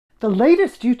The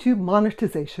latest YouTube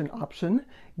monetization option,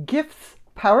 Gifts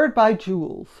Powered by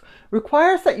Jewels,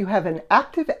 requires that you have an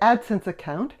active AdSense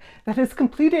account that has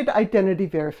completed identity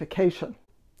verification.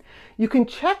 You can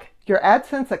check your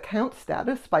AdSense account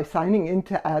status by signing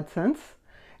into AdSense,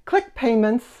 click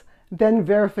Payments, then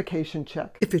Verification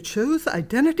Check. If it shows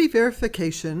identity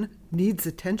verification needs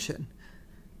attention,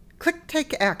 click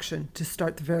Take Action to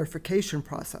start the verification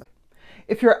process.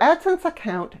 If your AdSense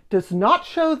account does not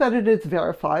show that it is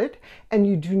verified and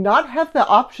you do not have the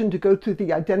option to go through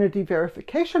the identity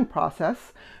verification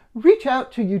process, reach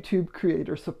out to YouTube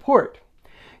Creator Support.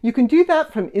 You can do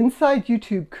that from inside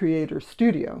YouTube Creator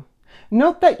Studio.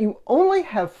 Note that you only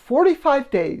have 45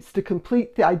 days to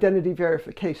complete the identity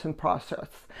verification process,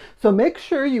 so make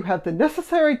sure you have the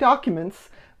necessary documents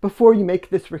before you make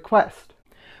this request.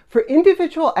 For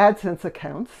individual AdSense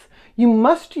accounts, you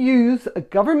must use a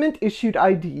government-issued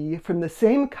ID from the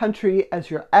same country as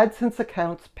your AdSense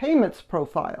account's payments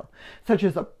profile, such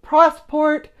as a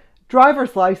passport,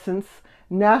 driver's license,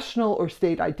 national or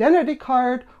state identity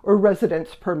card, or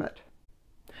residence permit.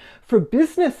 For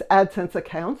business AdSense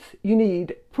accounts, you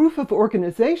need proof of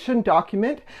organization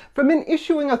document from an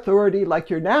issuing authority like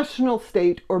your national,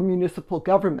 state, or municipal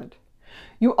government.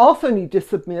 You also need to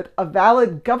submit a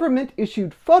valid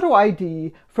government-issued photo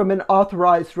ID from an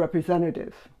authorized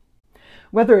representative.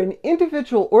 Whether an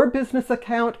individual or business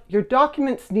account, your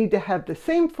documents need to have the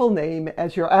same full name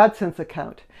as your AdSense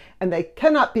account, and they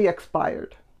cannot be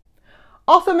expired.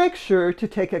 Also make sure to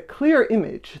take a clear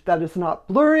image that is not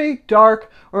blurry,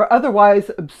 dark, or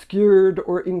otherwise obscured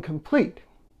or incomplete.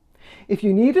 If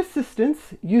you need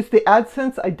assistance, use the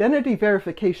AdSense Identity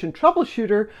Verification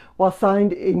troubleshooter while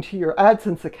signed into your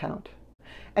AdSense account.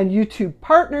 And YouTube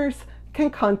partners can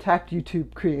contact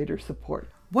YouTube Creator Support.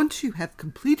 Once you have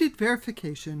completed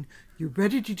verification, you're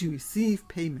ready to receive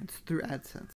payments through AdSense.